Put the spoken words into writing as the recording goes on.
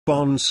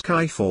Bond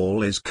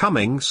Skyfall is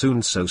coming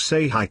soon, so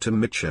say hi to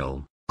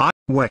Mitchell.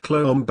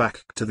 I'm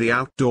back to the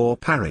outdoor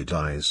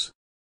paradise.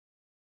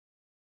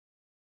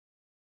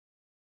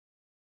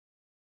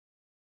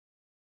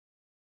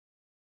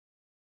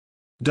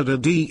 Da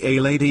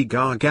Lady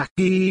Gaga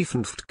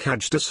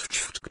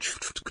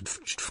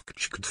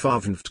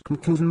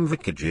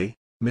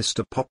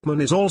Mr.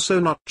 Popman is also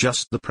not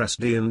just the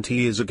president,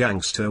 he is a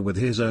gangster with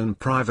his own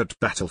private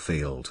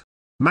battlefield.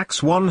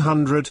 Max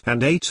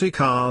 180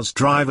 cars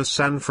driver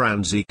San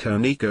Francisco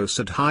Nico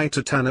said hi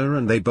to Tanner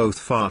and they both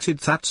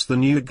farted. That's the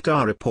new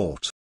GDA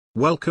report.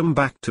 Welcome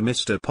back to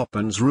Mr.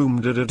 Popman's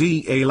room. Mr.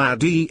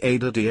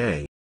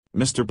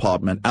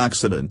 Popman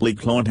accidentally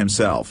cloned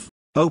himself.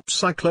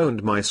 Oops, I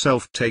cloned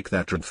myself. Take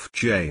that,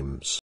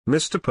 James.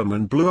 Mr.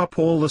 Popman blew up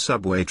all the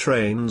subway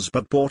trains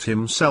but bought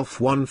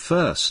himself one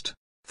first.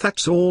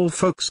 That's all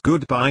folks,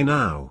 goodbye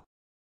now.